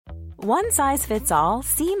One size fits all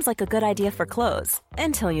seems like a good idea for clothes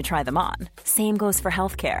until you try them on. Same goes for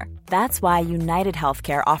healthcare. That's why United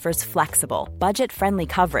Healthcare offers flexible, budget-friendly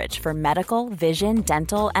coverage for medical, vision,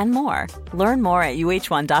 dental, and more. Learn more at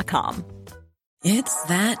uh1.com. It's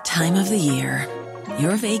that time of the year.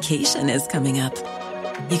 Your vacation is coming up.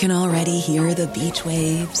 You can already hear the beach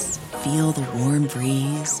waves, feel the warm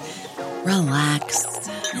breeze, relax,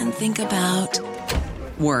 and think about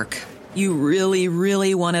work. You really,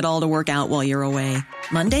 really want it all to work out while you're away.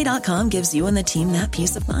 Monday.com gives you and the team that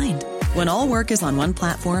peace of mind. When all work is on one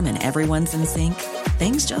platform and everyone's in sync,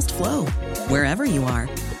 things just flow. Wherever you are,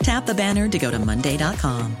 tap the banner to go to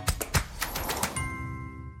Monday.com.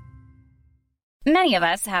 Many of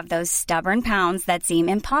us have those stubborn pounds that seem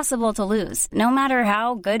impossible to lose, no matter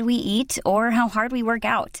how good we eat or how hard we work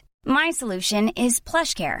out. My solution is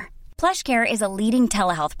PlushCare. PlushCare is a leading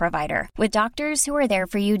telehealth provider with doctors who are there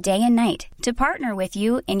for you day and night to partner with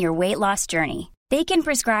you in your weight loss journey. They can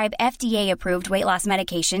prescribe FDA-approved weight loss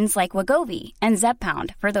medications like Wegovy and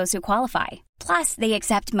Zepbound for those who qualify. Plus, they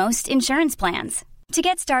accept most insurance plans. To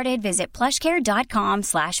get started, visit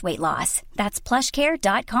plushcare.com/weightloss. That's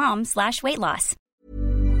plushcare.com/weightloss.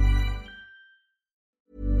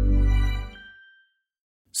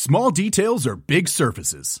 Small details are big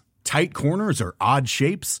surfaces. Tight corners are odd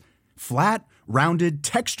shapes. Flat, rounded,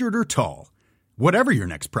 textured, or tall. Whatever your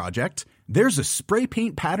next project, there's a spray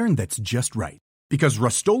paint pattern that's just right. Because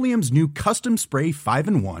Rust-Oleum's new Custom Spray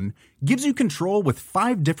 5-in-1 gives you control with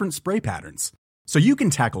 5 different spray patterns. So you can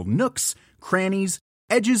tackle nooks, crannies,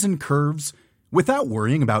 edges, and curves without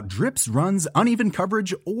worrying about drips, runs, uneven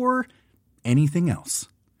coverage, or anything else.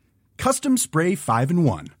 Custom Spray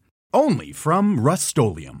 5-in-1. Only from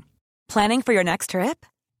Rust-Oleum. Planning for your next trip?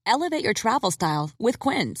 Elevate your travel style with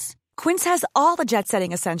Quince. Quince has all the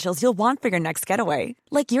jet-setting essentials you'll want for your next getaway,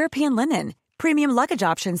 like European linen, premium luggage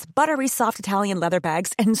options, buttery soft Italian leather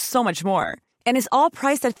bags, and so much more. And is all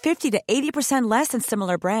priced at 50 to 80% less than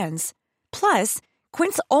similar brands. Plus,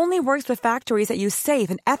 Quince only works with factories that use safe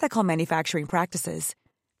and ethical manufacturing practices.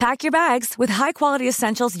 Pack your bags with high-quality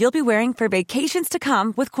essentials you'll be wearing for vacations to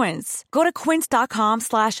come with Quince. Go to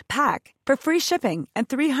quince.com/pack for free shipping and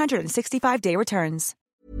 365-day returns.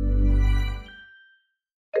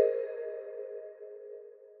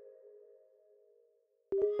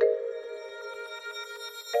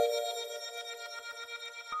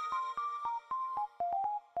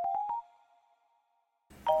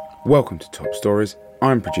 Welcome to Top Stories.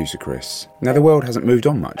 I'm producer Chris. Now, the world hasn't moved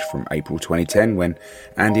on much from April 2010 when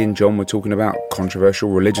Andy and John were talking about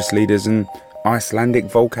controversial religious leaders and Icelandic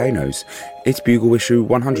volcanoes. It's Bugle issue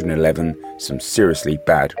 111, some seriously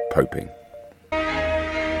bad poping.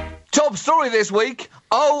 Top story this week,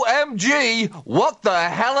 OMG, what the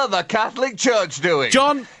hell are the Catholic Church doing?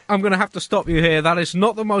 John, I'm going to have to stop you here. That is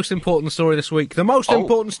not the most important story this week. The most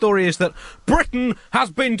important story is that Britain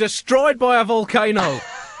has been destroyed by a volcano.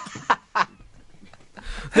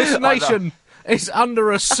 This nation is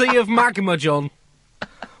under a sea of magma, John.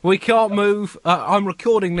 We can't move. I'm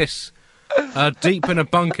recording this deep in a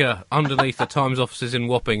bunker underneath the Times offices in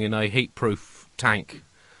Wapping in a heat-proof tank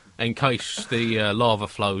in case the lava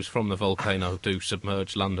flows from the volcano do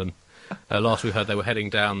submerge London. Last we heard they were heading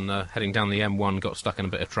down the M1, got stuck in a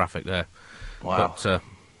bit of traffic there. Wow. But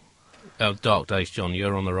dark days, John.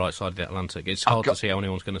 You're on the right side of the Atlantic. It's hard to see how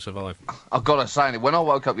anyone's going to survive. I've got to say, when I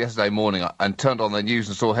woke up yesterday morning and turned on the news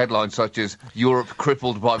and saw headlines such as Europe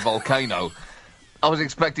crippled by volcano, I was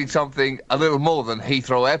expecting something a little more than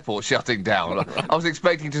Heathrow Airport shutting down. I was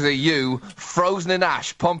expecting to see you, frozen in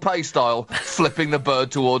ash, Pompeii style, flipping the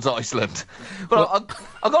bird towards Iceland. But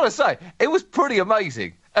I've got to say, it was pretty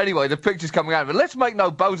amazing. Anyway, the picture's coming out of it. Let's make no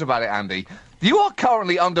bones about it, Andy. You are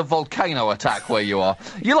currently under volcano attack where you are.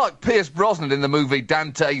 You're like Pierce Brosnan in the movie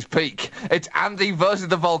Dante's Peak. It's Andy versus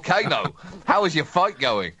the volcano. How is your fight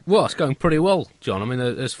going? Well, it's going pretty well, John. I mean,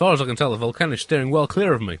 as far as I can tell, the volcano's steering well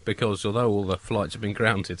clear of me because although all the flights have been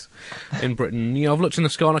grounded in Britain, I've looked in the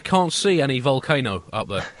sky and I can't see any volcano up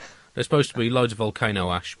there. There's supposed to be loads of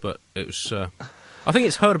volcano ash, but it was... I think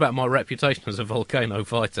it's heard about my reputation as a volcano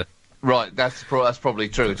fighter. Right, that's probably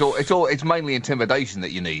true. It's mainly intimidation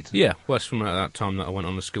that you need. Yeah, well, it's from that time that I went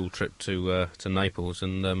on a school trip to Naples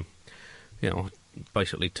and,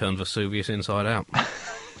 basically turned Vesuvius inside out.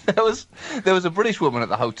 There was a British woman at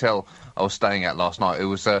the hotel I was staying at last night who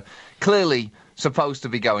was clearly supposed to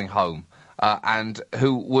be going home and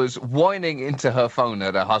who was whining into her phone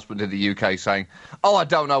at her husband in the UK saying, "Oh, I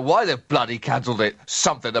don't know why they've bloody cancelled it.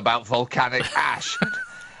 Something about volcanic ash."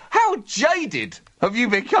 How jaded have you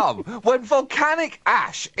become? When volcanic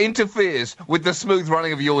ash interferes with the smooth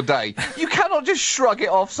running of your day, you cannot just shrug it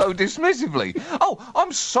off so dismissively. Oh,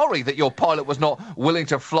 I'm sorry that your pilot was not willing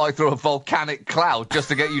to fly through a volcanic cloud just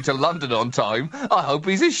to get you to London on time. I hope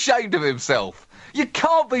he's ashamed of himself. You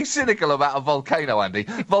can't be cynical about a volcano, Andy.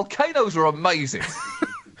 Volcanoes are amazing.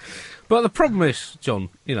 But the problem is, John,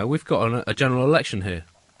 we've got a general election here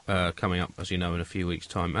coming up, as you know, in a few weeks'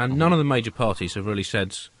 time, and none of the major parties have really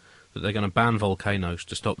said that they're going to ban volcanoes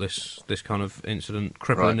to stop this kind of incident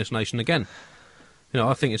crippling this nation again.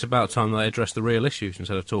 I think it's about time they address the real issues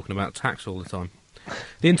instead of talking about tax all the time.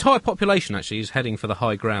 The entire population, actually, is heading for the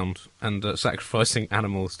high ground and sacrificing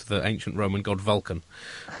animals to the ancient Roman god Vulcan,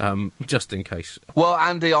 just in case. Well,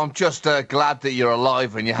 Andy, I'm just glad that you're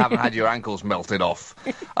alive and you haven't had your ankles melted off.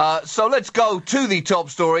 So let's go to the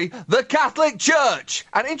top story, the Catholic Church.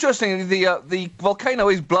 And interestingly, the volcano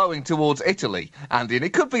is blowing towards Italy, Andy, and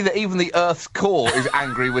it could be that even the Earth's core is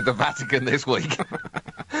angry with the Vatican this week.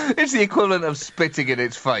 It's the equivalent of spitting in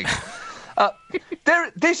its face.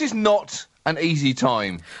 This is not an easy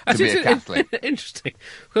time to be a Catholic. Interesting,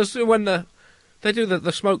 because when they do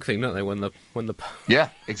the smoke thing, don't they? When the yeah,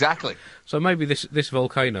 exactly. So maybe this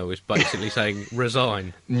volcano is basically saying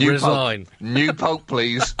resign, resign, new pope,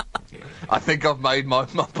 please. I think I've made my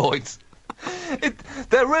point.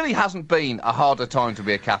 There really hasn't been a harder time to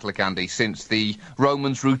be a Catholic, Andy, since the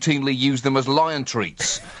Romans routinely used them as lion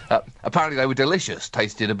treats. Apparently they were delicious,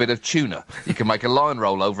 tasted a bit of tuna. You can make a lion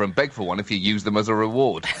roll over and beg for one if you use them as a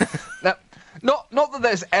reward. Now, not that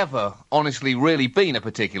there's ever, honestly, really been a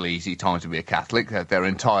particularly easy time to be a Catholic. Their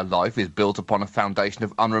entire life is built upon a foundation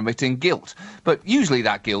of unremitting guilt. But usually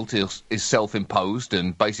that guilt is self-imposed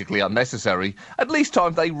and basically unnecessary, at least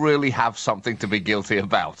time they really have something to be guilty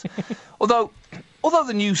about. Although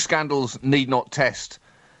the news scandals need not test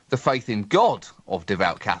the faith in God of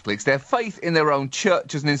devout Catholics, their faith in their own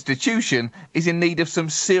church as an institution is in need of some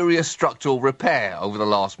serious structural repair over the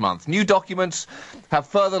last month. New documents have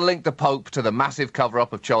further linked the Pope to the massive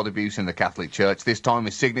cover-up of child abuse in the Catholic Church. This time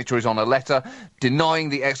his signature is on a letter denying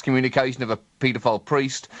the excommunication of a paedophile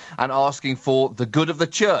priest and asking for the good of the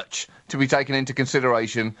Church to be taken into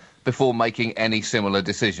consideration before making any similar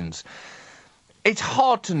decisions. It's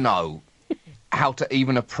hard to know how to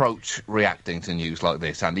even approach reacting to news like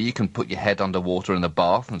this, Andy. You can put your head underwater in the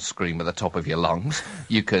bath and scream at the top of your lungs.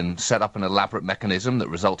 You can set up an elaborate mechanism that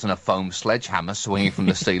results in a foam sledgehammer swinging from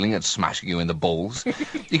the ceiling and smashing you in the balls.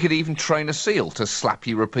 You could even train a seal to slap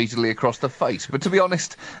you repeatedly across the face. But to be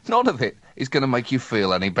honest, none of it is going to make you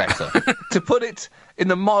feel any better. To put it in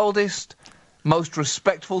the mildest, most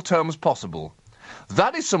respectful terms possible,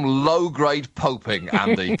 that is some low-grade poping,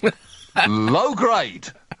 Andy. Low-grade.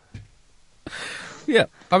 Yeah,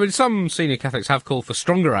 I mean, some senior Catholics have called for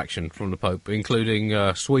stronger action from the Pope,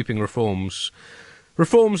 including sweeping reforms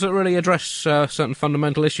that really address certain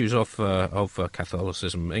fundamental issues of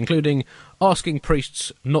Catholicism, including asking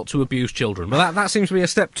priests not to abuse children. But that seems to be a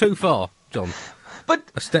step too far, John.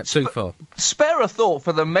 But a step too far. Spare a thought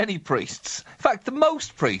for the many priests, in fact the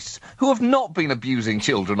most priests, who have not been abusing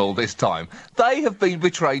children all this time. They have been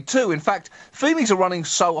betrayed too. In fact, feelings are running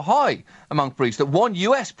so high among priests that one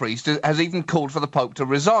US priest has even called for the Pope to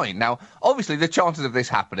resign. Now, obviously the chances of this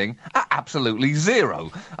happening are absolutely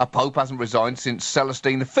zero. A Pope hasn't resigned since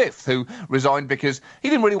Celestine V, who resigned because he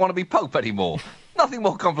didn't really want to be Pope anymore. Nothing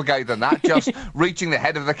more complicated than that, just reaching the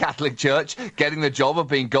head of the Catholic Church, getting the job of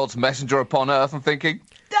being God's messenger upon earth and thinking,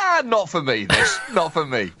 not for me, this, not for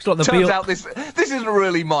me. It's like the Turns out this isn't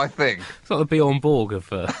really my thing. It's like the Bjorn Borg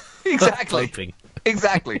of exactly. Poping.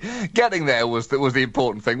 Exactly. Getting there was the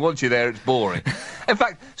important thing. Once you're there, it's boring. In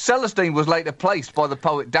fact, Celestine was later placed by the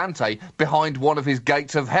poet Dante behind one of his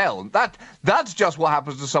gates of hell. That's just what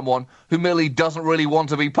happens to someone who merely doesn't really want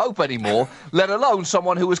to be Pope anymore, let alone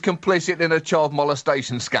someone who was complicit in a child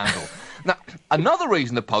molestation scandal. Now, another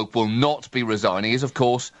reason the Pope will not be resigning is, of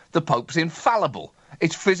course, the Pope's infallible.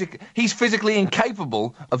 He's physically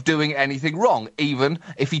incapable of doing anything wrong, even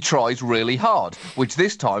if he tries really hard, which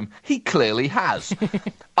this time he clearly has.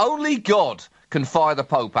 Only God can fire the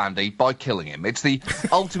Pope, Andy, by killing him. It's the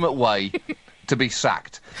ultimate way to be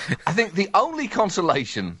sacked. I think the only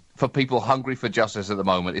consolation for people hungry for justice at the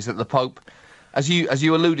moment is that the Pope, as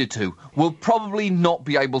you alluded to, will probably not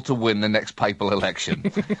be able to win the next papal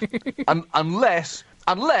election. Unless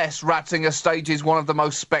Ratzinger stages one of the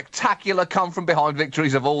most spectacular come-from-behind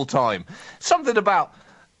victories of all time. Something about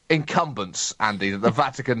incumbents, Andy, that the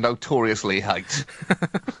Vatican notoriously hates.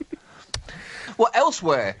 Well,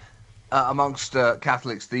 elsewhere amongst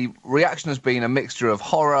Catholics, the reaction has been a mixture of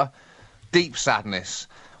horror, deep sadness,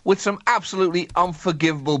 with some absolutely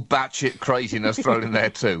unforgivable batshit craziness thrown in there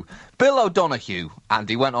too. Bill O'Donoghue, and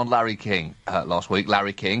he went on Larry King last week.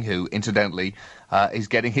 Larry King, who, incidentally, is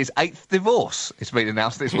getting his 8th divorce. It's been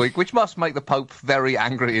announced this week, which must make the Pope very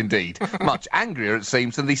angry indeed. Much angrier, it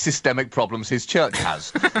seems, than the systemic problems his church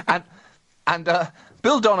has. And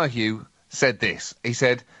Bill Donoghue said this. He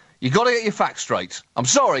said, "You got to get your facts straight. I'm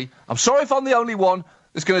sorry if I'm the only one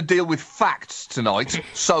that's going to deal with facts tonight.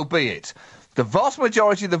 So be it. The vast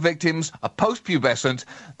majority of the victims are post-pubescent.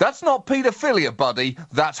 That's not paedophilia, buddy.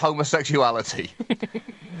 That's homosexuality."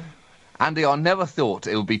 Andy, I never thought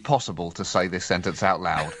it would be possible to say this sentence out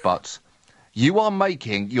loud, but you are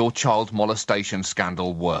making your child molestation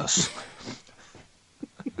scandal worse.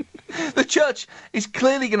 The church is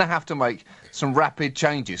clearly going to have to make some rapid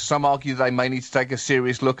changes. Some argue they may need to take a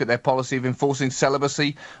serious look at their policy of enforcing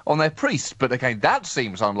celibacy on their priests, but again, that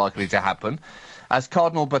seems unlikely to happen. As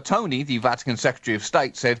Cardinal Bertoni, the Vatican Secretary of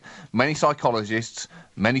State, said, many psychologists,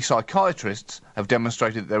 many psychiatrists have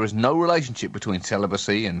demonstrated that there is no relationship between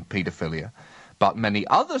celibacy and paedophilia. But many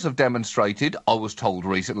others have demonstrated, I was told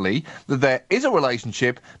recently, that there is a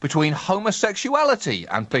relationship between homosexuality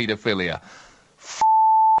and paedophilia.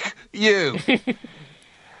 You.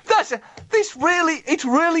 It's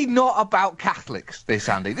really not about Catholics, this,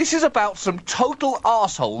 Andy. This is about some total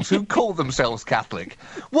arseholes who call themselves Catholic.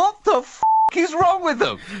 What the is wrong with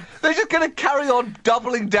them? They're just going to carry on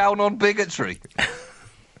doubling down on bigotry.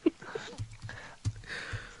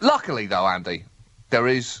 Luckily, though, Andy, there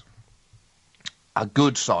is a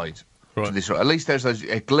good side to this. At least there's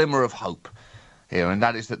a glimmer of hope here, and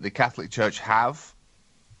that is that the Catholic Church have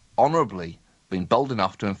honourably been bold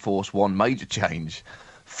enough to enforce one major change: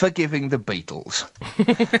 forgiving the Beatles.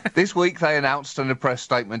 This week they announced in a press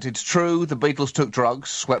statement, it's true, the Beatles took drugs,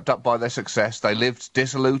 swept up by their success. They lived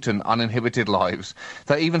dissolute and uninhibited lives.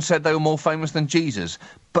 They even said they were more famous than Jesus.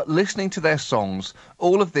 But listening to their songs,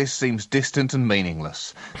 all of this seems distant and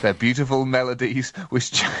meaningless. Their beautiful melodies,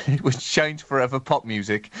 which change forever pop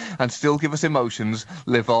music and still give us emotions,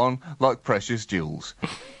 live on like precious jewels.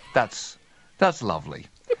 That's lovely.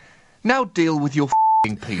 Now deal with your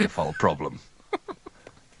f***ing paedophile problem.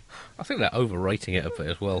 I think they're overrating it a bit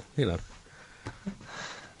as well, you know.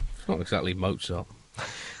 It's not exactly Mozart.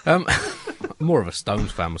 More of a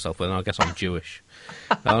Stones fan myself, and I guess I'm Jewish.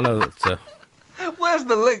 I know that... Where's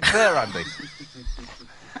the link there, Andy?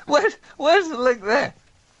 Where's the link there?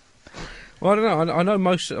 Well, I don't know. I know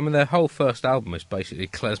most... I mean, their whole first album is basically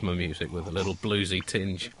klezmer music with a little bluesy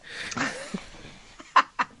tinge.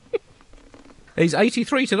 He's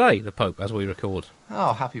 83 today, the Pope, as we record.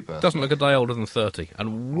 Oh, happy birthday. Doesn't look a day older than 30,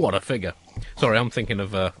 and what a figure. Sorry, I'm thinking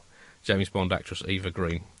of James Bond actress Eva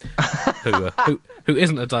Green, who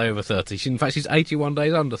isn't a day over 30. In fact, she's 81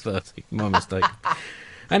 days under 30. My mistake.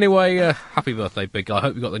 Anyway, happy birthday, big guy. I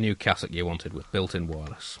hope you got the new cassock you wanted with built-in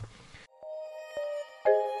wireless.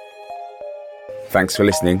 Thanks for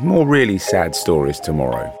listening. More really sad stories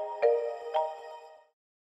tomorrow.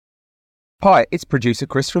 Hi, it's producer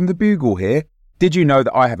Chris from The Bugle here. Did you know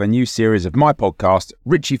that I have a new series of my podcast,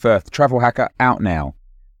 Richie Firth Travel Hacker, out now?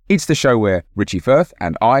 It's the show where Richie Firth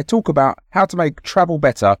and I talk about how to make travel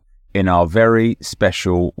better in our very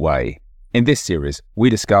special way. In this series, we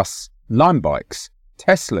discuss Lime bikes,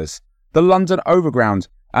 Teslas, the London Overground,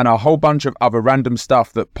 and a whole bunch of other random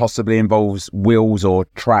stuff that possibly involves wheels or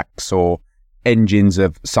tracks or engines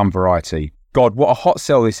of some variety. God, what a hot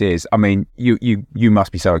sell this is. I mean, you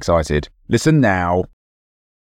must be so excited. Listen now.